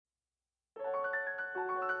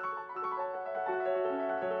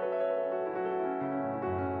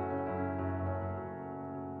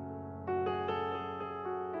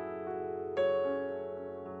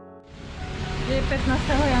15.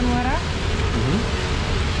 januára.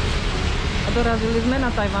 A dorazili sme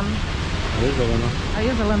na Tajvan. A je zelená. A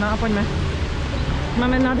je zelená, a poďme.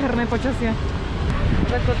 Máme nádherné počasie.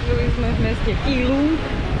 Zakotvili sme v meste Keelung.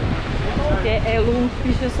 Keelung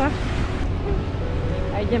píše sa.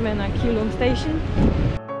 A ideme na Keelung Station.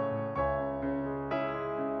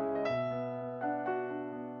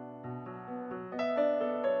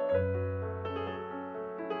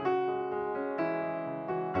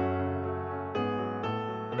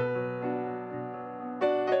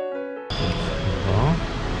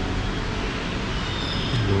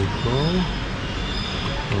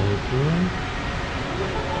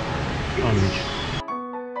 A nič.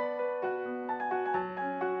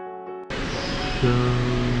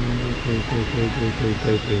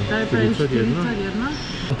 Taipei 41.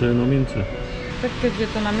 A to je na mince. Tak keď je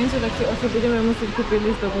to na mince, tak si asi budeme musieť kúpiť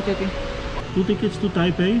listok utety. Two tickets to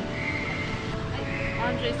Taipei?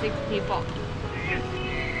 160 people.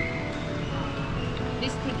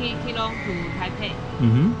 This ticket Keelung to Taipei.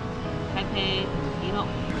 Taipei, Keelung.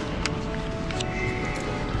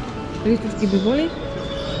 Listočky by boli.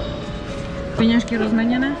 Peňažky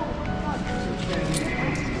rozmenené.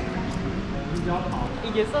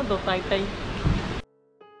 Ide sa do Taipei.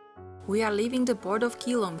 We are leaving the port of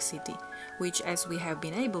Keelung City, which, as we have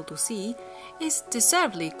been able to see, is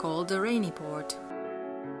deservedly called the rainy port.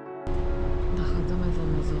 Nachádzame sa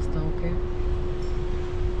na zastávke.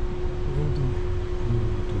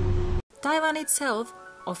 Taiwan itself,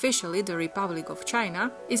 officially the Republic of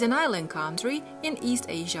China, is an island country in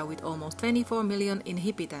East Asia with almost 24 million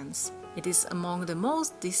inhabitants. It is among the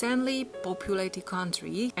most densely populated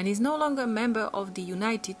countries and is no longer a member of the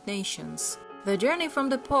United Nations. The journey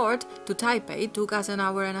from the port to Taipei took us an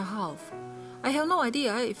hour and a half. I have no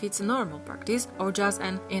idea if it's a normal practice or just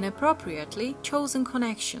an inappropriately chosen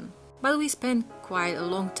connection, but we spent quite a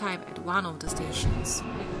long time at one of the stations.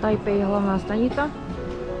 Taipei hlavná stanica.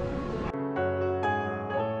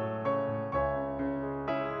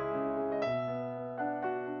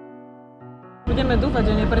 Budeme dúfať,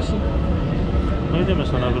 že neprší. No ideme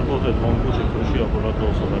sa najprv pozrieť vonku, či prší a podľa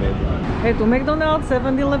toho sa zariadíme. Je tu McDonald's,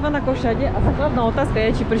 7-Eleven ako všade a základná otázka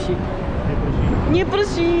je, či prší. Neprší.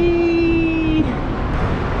 Neprší!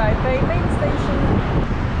 Taipei Main Station.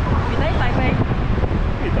 Vítaj Taipei.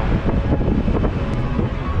 Vítam.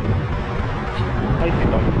 Aj ty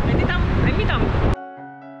tam. Aj ty tam, aj my tam.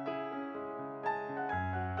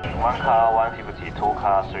 1 car 150, 2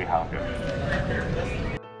 car 300.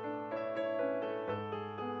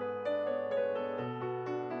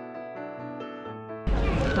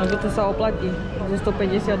 Takže to sa oplatí za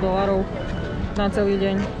 $150 na celý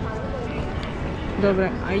deň. Dobre,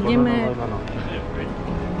 a ideme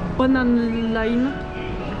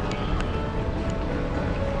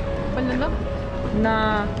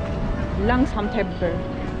na Lungshan Temple.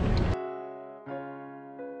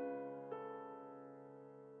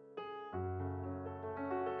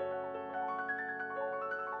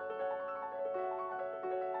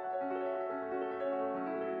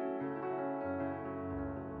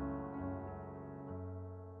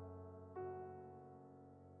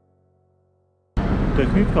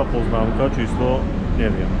 Technická poznámka číslo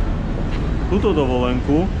neviem. Túto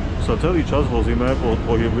dovolenku sa celý čas vozíme po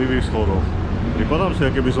pohyblivých schodoch. Pripadám si,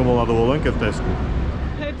 aké by som bol na dovolenke v Tesku.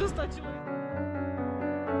 Hej, to stačilo.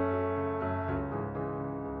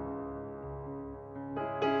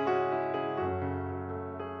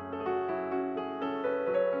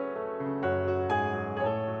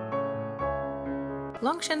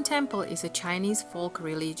 Lungshan Temple is a Chinese folk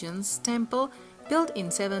religion's temple built in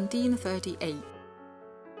 1738.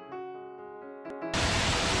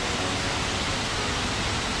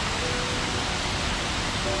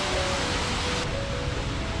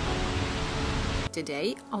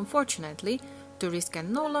 Today, unfortunately, tourists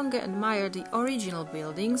can no longer admire the original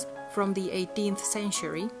buildings from the 18th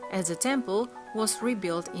century, as the temple was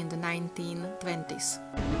rebuilt in the 1920s.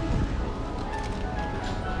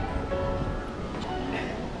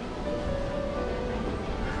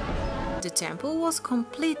 The temple was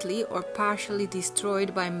completely or partially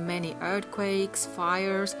destroyed by many earthquakes,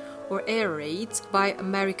 fires, or air raids by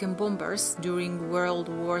American bombers during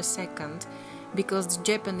World War II, because the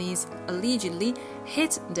Japanese allegedly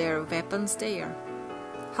hid their weapons there.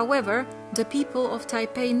 However, the people of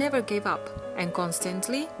Taipei never gave up and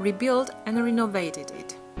constantly rebuilt and renovated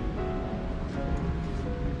it.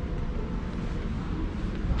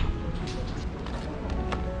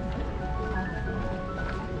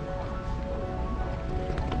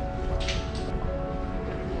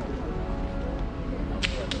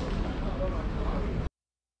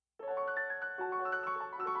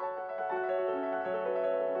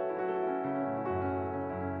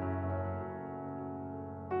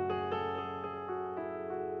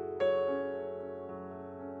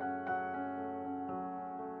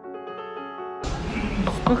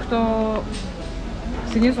 Tohto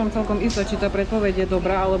si nie som celkom istá, či tá predpoveď je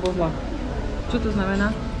dobrá alebo zlá. Čo to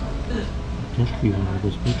znamená? V ťažkých a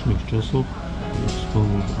nebezpečných časoch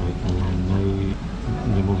splniť aj tú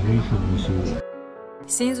najnemožnejšiu misiu.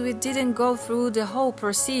 Since we didn't go through the whole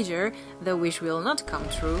procedure, the wish will not come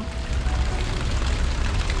true.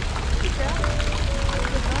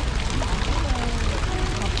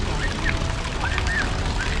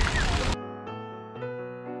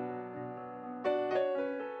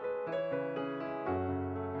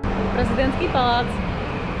 Prezidentský palác.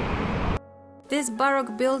 This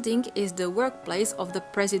baroque building is the workplace of the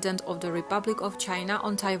President of the Republic of China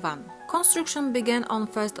on Taiwan. Construction began on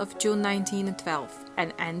 1st of June 1912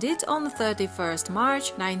 and ended on 31st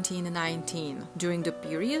March 1919 during the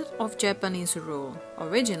period of Japanese rule.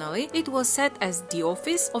 Originally, it was set as the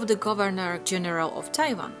office of the Governor General of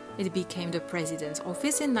Taiwan. It became the President's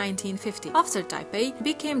office in 1950 after Taipei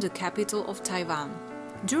became the capital of Taiwan.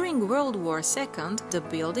 During World War II, the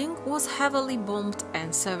building was heavily bombed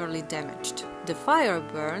and severely damaged. The fire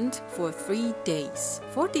burned for 3 days.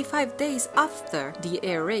 45 days after the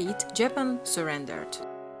air raid, Japan surrendered.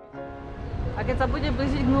 A keď sa bude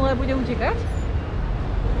blížiť k nule, bude utekať?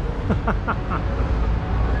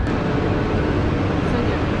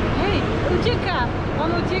 Hej, uteká!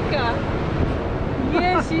 On uteká!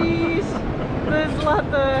 Ježiš! To je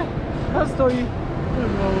zlaté! A stojí.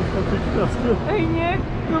 Hej, nie?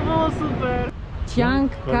 To bolo super. Chiang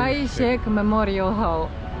Kai-shek Memorial Hall.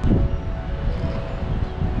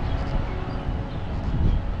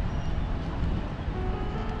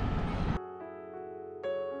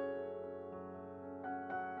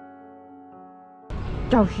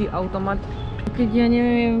 Ďalší automat. Keď ja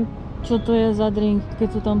neviem, čo to je za drink, keď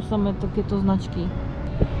sú tam samé takéto značky.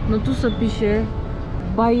 No tu sa píše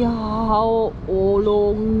Bai Hao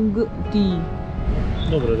Long Tea.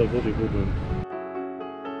 Dobre, tak vody budem.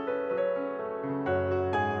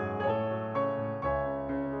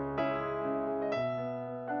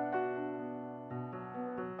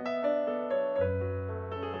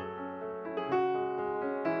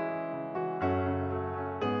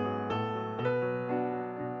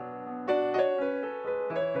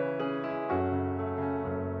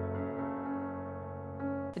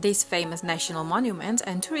 This famous national monument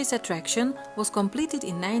and tourist attraction was completed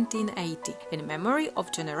in 1980 in memory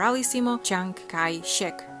of Generalissimo Chiang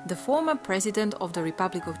Kai-shek, the former president of the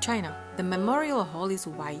Republic of China. The memorial hall is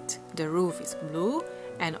white, the roof is blue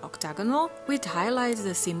and octagonal, which highlights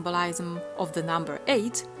the symbolism of the number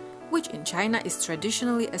 8, which in China is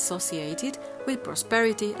traditionally associated with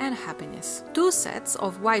prosperity and happiness. 2 sets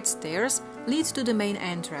of white stairs lead to the main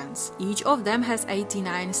entrance. Each of them has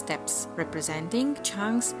 89 steps, representing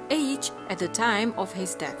Chiang's age at the time of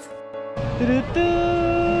his death.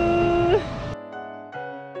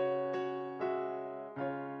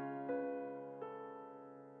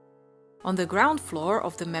 On the ground floor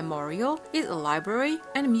of the memorial is a library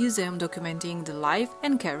and museum documenting the life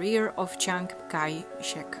and career of Chiang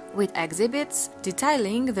Kai-shek, with exhibits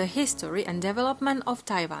detailing the history and development of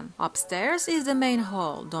Taiwan. Upstairs is the main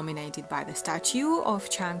hall, dominated by the statue of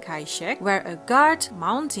Chiang Kai-shek, where a guard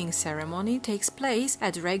mounting ceremony takes place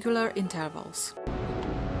at regular intervals.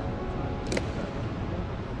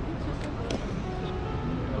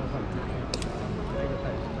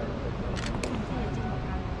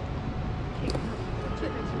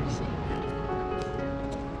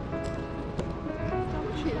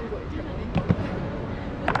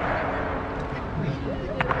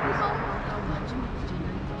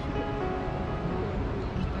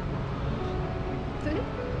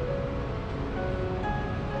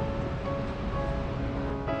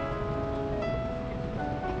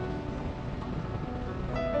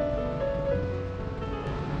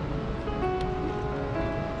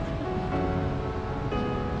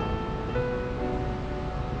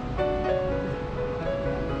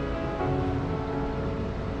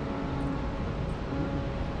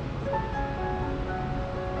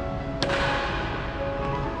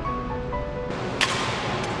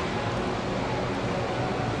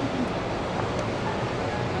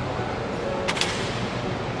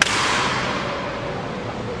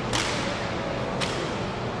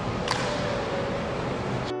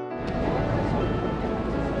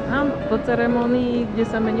 Po ceremonii, kde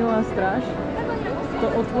sa menila stráž,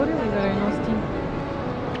 to otvorili verejnosti.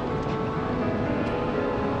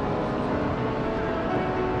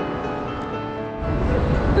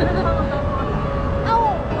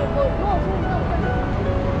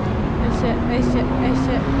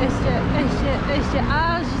 Ešte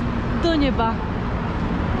až do neba.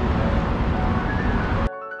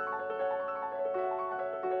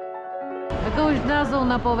 Ako už názov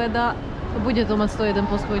napoveda, Bude to mať 101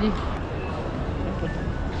 poschodí.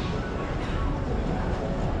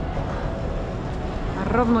 A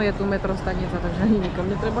rovno je tu metrostanica, takže ani nikom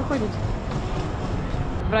netreba chodiť.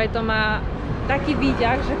 Vraj to má taký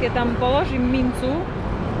výťah, že keď tam položím mincu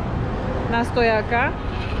na stojáka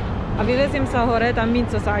a vyveziem sa hore, tá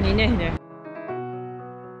minca sa ani nehne.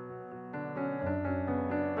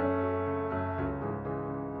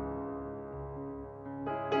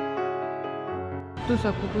 Tu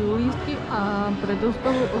sa kupujú lístky a pre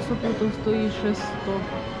dospelú osobu to stojí $600.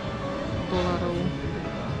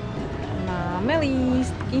 Máme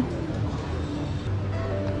lístky.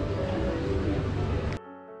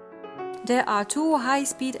 There are two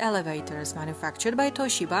high-speed elevators manufactured by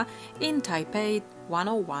Toshiba in Taipei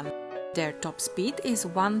 101. Their top speed is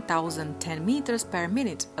 1010 meters per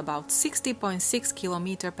minute, about 60.6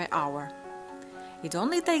 km per hour. It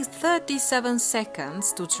only takes 37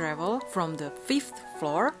 seconds to travel from the 5th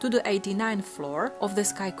floor to the 89th floor of the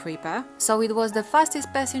skyscraper, so it was the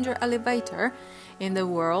fastest passenger elevator in the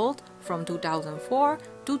world from 2004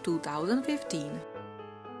 to 2015.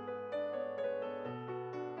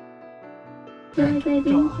 做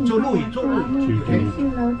录影，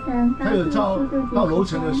它有照到楼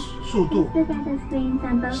层的速度、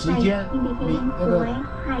时间、那个。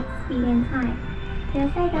右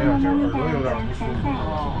赛的我们的蓝彩赛，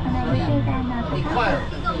可能会对在那个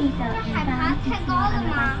记得海拔太高了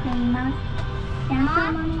吗？可以吗？然后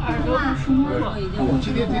呢，这个是我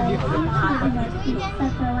今天天气好像不是色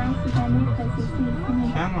泽湾西的那个是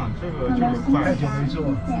天哪，这个就是快就没做。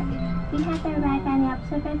We have arrived at the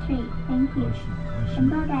observatory. Thank you.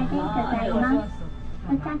 전복 가게 되다이마.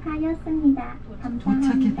 도착하였습니다.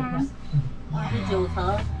 감사합니다.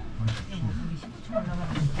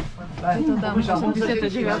 我们想这些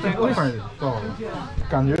其他都快到了，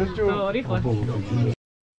感觉就不。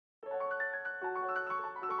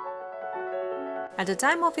 At the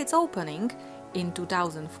time of its opening, in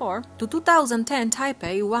 2004, to 2010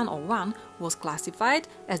 Taipei 101 was classified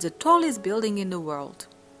as the tallest building in the world.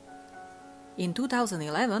 In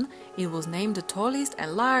 2011, it was named the tallest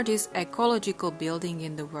and largest ecological building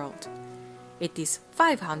in the world. It is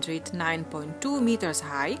 509.2 meters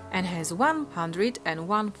high and has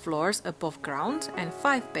 101 floors above ground and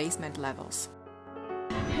 5 basement levels.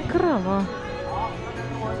 Krava.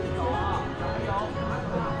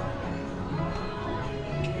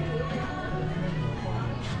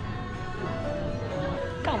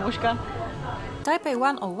 Kamuška. Taipei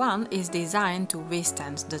 101 is designed to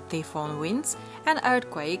withstand the typhoon winds and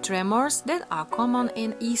earthquake tremors that are common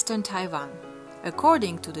in eastern Taiwan.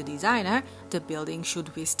 According to the designer, the building should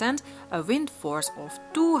withstand a wind force of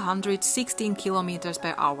 216 km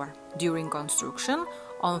per hour. During construction,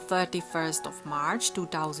 on 31st of March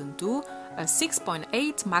 2002, a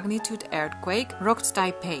 6.8 magnitude earthquake rocked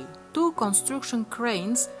Taipei. 2 construction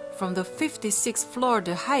cranes from the 56th floor,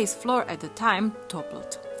 the highest floor at the time,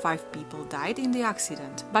 toppled. 5 people died in the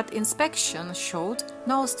accident, but inspection showed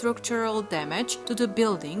no structural damage to the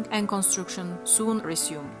building and construction soon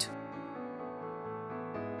resumed.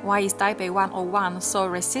 Why is Taipei 101 so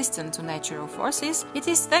resistant to natural forces? It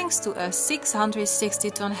is thanks to a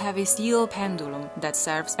 660-ton heavy steel pendulum that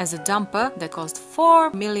serves as a dumper that cost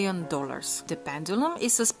 $4 million. The pendulum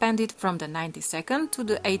is suspended from the 92nd to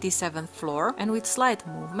the 87th floor and with slight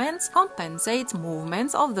movements compensates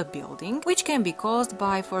movements of the building, which can be caused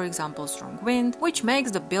by, for example, strong wind, which makes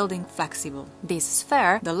the building flexible. This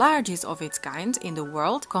sphere, the largest of its kind in the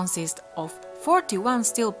world, consists of 41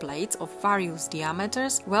 steel plates of various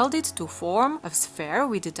diameters welded to form a sphere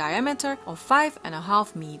with a diameter of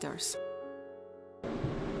 5.5 meters.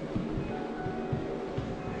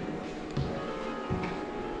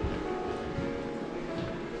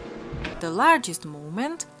 The largest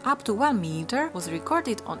movement, up to 1 meter, was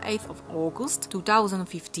recorded on 8th of August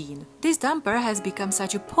 2015. This dumper has become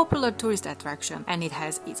such a popular tourist attraction, and it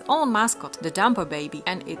has its own mascot, the Dumper Baby,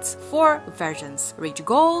 and its 4 versions: Rich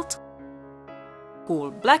Gold,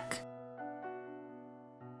 Cool Black,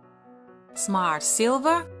 Smart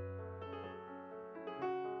Silver,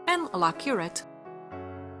 and Lucky Red.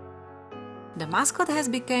 The mascot has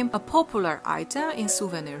become a popular item in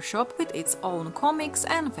souvenir shop with its own comics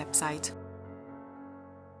and website.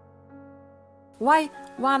 Why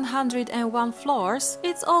 101 floors?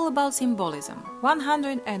 It's all about symbolism.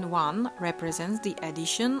 101 represents the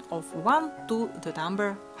addition of 1 to the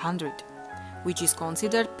number 100, which is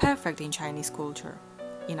considered perfect in Chinese culture.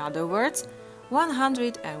 In other words,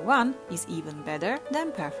 101 is even better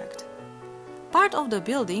than perfect. Part of the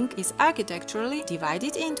building is architecturally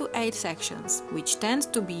divided into 8 sections, which tend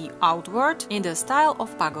to be outward in the style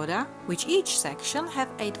of pagoda, which each section have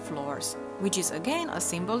 8 floors. which is again a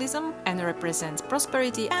symbolism and represents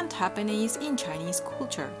prosperity and happiness in Chinese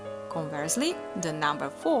culture. Conversely, the number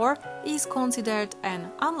 4 is considered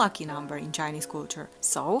an unlucky number in Chinese culture.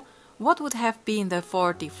 So, what would have been the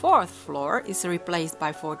 44th floor is replaced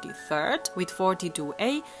by 43rd, with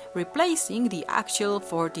 42A replacing the actual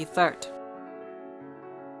 43rd.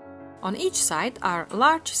 On each side are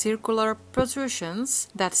large circular protrusions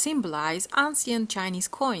that symbolize ancient Chinese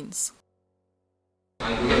coins.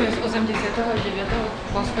 Ideme z 89.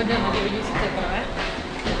 poschodia na 91.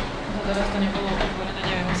 Teraz to nebolo otvorené,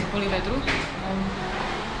 neviem, asi kvôli vetru.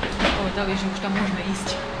 Povedali, že už tam môžeme ísť.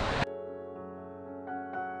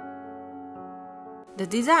 The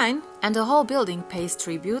design and the whole building pays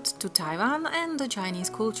tribute to Taiwan and the Chinese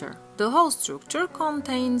culture. The whole structure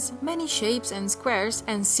contains many shapes and squares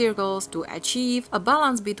and circles to achieve a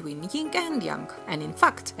balance between yin and yang. And in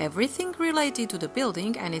fact, everything related to the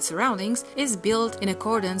building and its surroundings is built in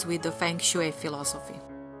accordance with the Feng Shui philosophy.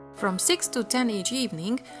 From 6 to 10 each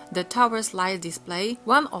evening, the tower's light display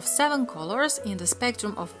one of 7 colors in the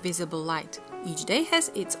spectrum of visible light. Each day has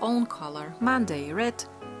its own color: Monday red,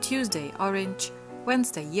 Tuesday orange,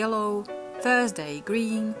 Wednesday yellow, Thursday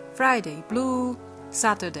green, Friday blue,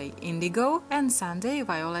 Saturday indigo and Sunday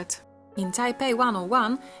violet. In Taipei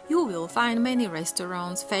 101, you will find many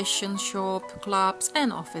restaurants, fashion shops, clubs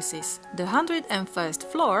and offices. The 101st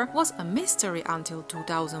floor was a mystery until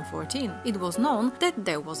 2014. It was known that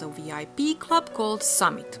there was a VIP club called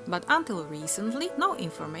Summit, but until recently no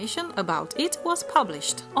information about it was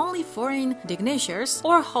published. Only foreign dignitaries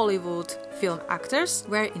or Hollywood film actors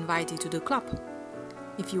were invited to the club.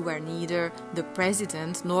 If you were neither the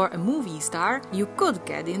president nor a movie star, you could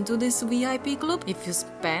get into this VIP club if you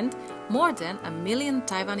spent more than $1 million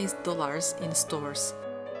Taiwanese dollars in stores.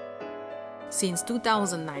 Since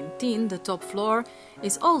 2019, the top floor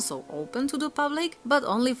is also open to the public, but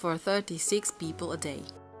only for 36 people a day.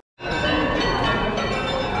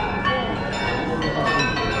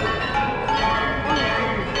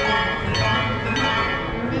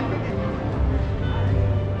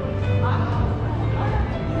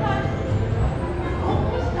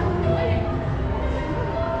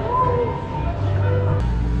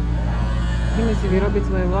 Ideme si vyrobiť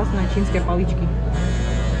svoje vlastné čínske paličky.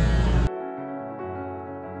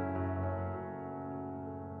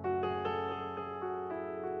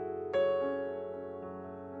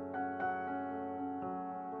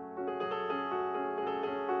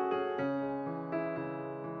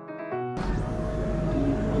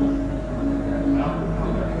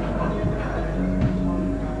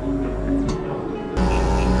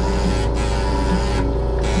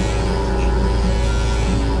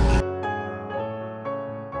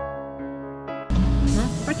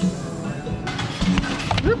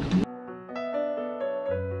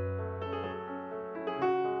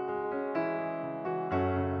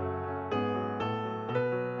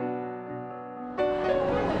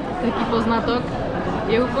 Taký poznatok.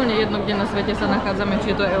 Je úplne jedno, kde na svete sa nachádzame,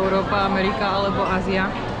 či je to Európa, Amerika alebo Ázia.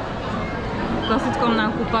 V klasickom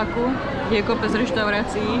nákupáku je kopec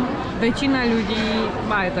reštaurácií. Väčšina ľudí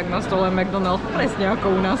má aj tak na stole McDonald's, presne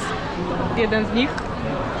ako u nás. Jeden z nich.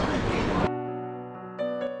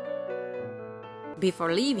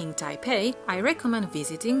 Before leaving Taipei, I recommend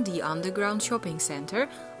visiting the underground shopping center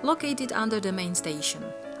located under the main station,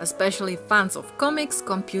 especially fans of comics,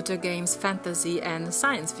 computer games, fantasy and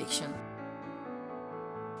science fiction.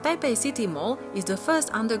 Taipei City Mall is the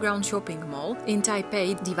first underground shopping mall in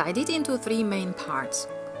Taipei, divided into 3 main parts: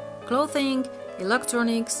 clothing,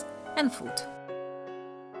 electronics and food.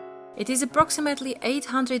 It is approximately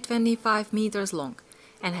 825 meters long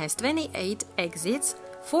and has 28 exits,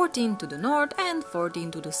 14 to the north and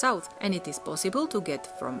 14 to the south, and it is possible to get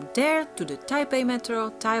from there to the Taipei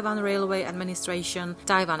Metro, Taiwan Railway Administration,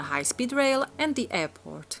 Taiwan High-Speed Rail and the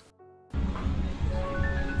airport.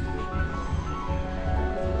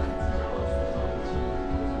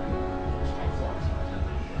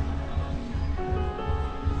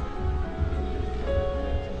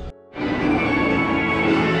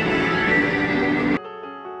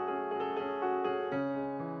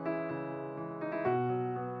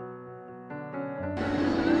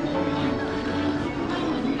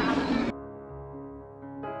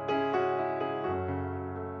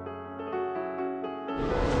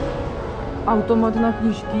 Automat na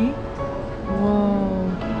knižky.